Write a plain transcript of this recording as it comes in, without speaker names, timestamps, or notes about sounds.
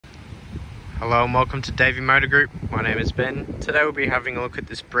Hello and welcome to Davey Motor Group. My name is Ben. Today we'll be having a look at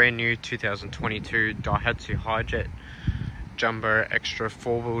this brand new 2022 Daihatsu Hijet Jumbo Extra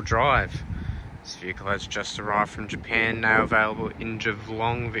 4-wheel drive. This vehicle has just arrived from Japan, now available in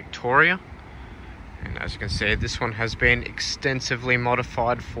Geelong, Victoria. And as you can see, this one has been extensively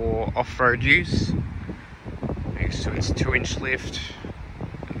modified for off-road use. Thanks to its 2-inch lift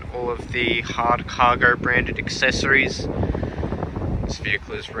and all of the hard cargo branded accessories. This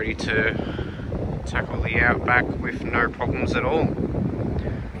vehicle is ready to tackle the outback with no problems at all.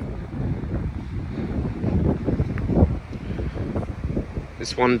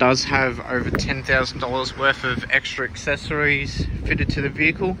 This one does have over $10,000 worth of extra accessories fitted to the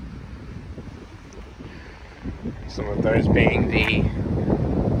vehicle. Some of those being the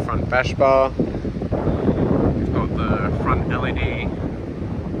front bash bar, we've got the front LED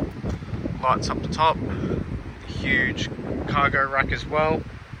lights up the top, the huge cargo rack as well,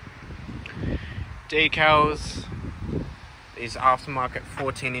 decals, these aftermarket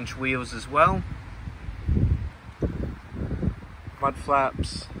 14-inch wheels as well, mud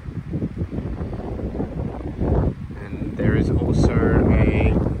flaps, and there is also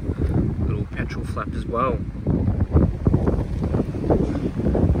a little petrol flap as well.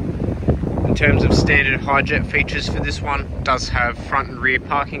 In terms of standard Hijet features for this one, it does have front and rear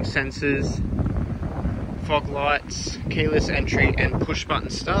parking sensors, fog lights, keyless entry and push button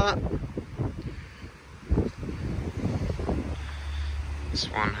start. This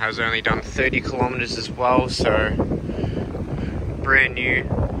one has only done 30 kilometers as well, so brand new.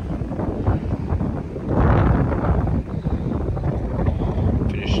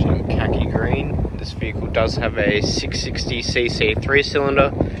 Finished in khaki green. This vehicle does have a 660cc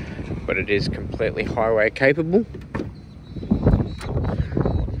 3-cylinder, but it is completely highway capable.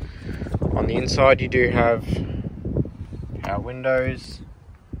 On the inside you do have power windows.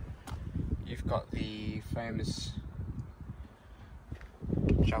 You've got the famous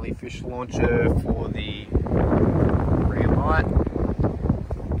jellyfish launcher for the rear light.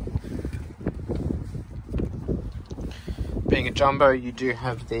 Being a jumbo, you do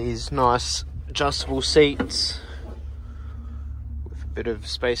have these nice adjustable seats with a bit of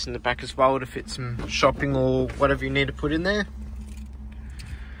space in the back as well to fit some shopping or whatever you need to put in there.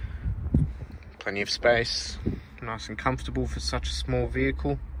 Plenty of space, nice and comfortable for such a small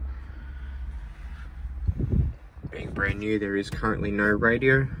vehicle. Being brand new, there is currently no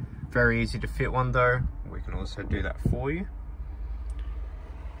radio. Very easy to fit one though. We can also do that for you.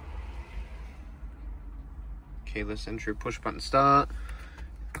 Keyless entry, push button start.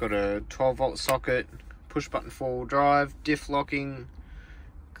 Got a 12-volt socket, push button 4-wheel drive, diff locking,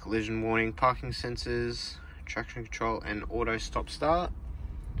 collision warning, parking sensors, traction control and auto stop start.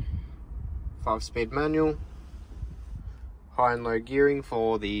 5-speed manual, high and low gearing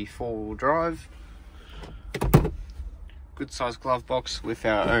for the 4-wheel drive. Good sized glove box with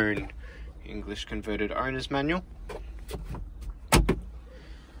our own English converted owner's manual.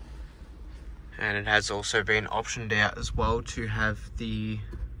 And it has also been optioned out as well to have the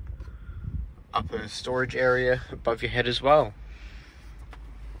upper storage area above your head as well.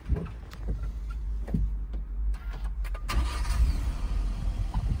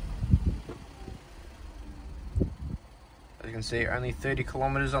 As you can see, only 30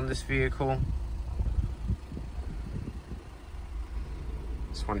 kilometers on this vehicle.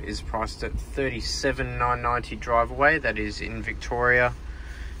 This one is priced at $37,990 drive away. That is in Victoria,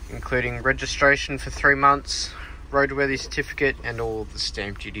 including registration for 3 months, roadworthy certificate, and all the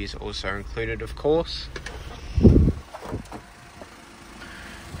stamp duties also included, of course.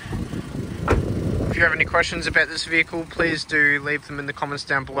 If you have any questions about this vehicle, please do leave them in the comments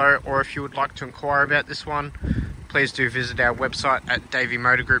down below, or if you would like to inquire about this one, please do visit our website at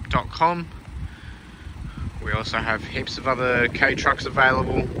daveymotorgroup.com. We also have heaps of other K-trucks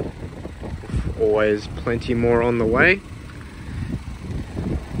available. Always plenty more on the way.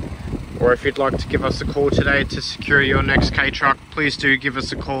 Or if you'd like to give us a call today to secure your next K-truck, please do give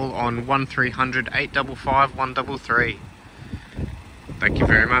us a call on 1300 855 133. Thank you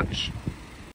very much.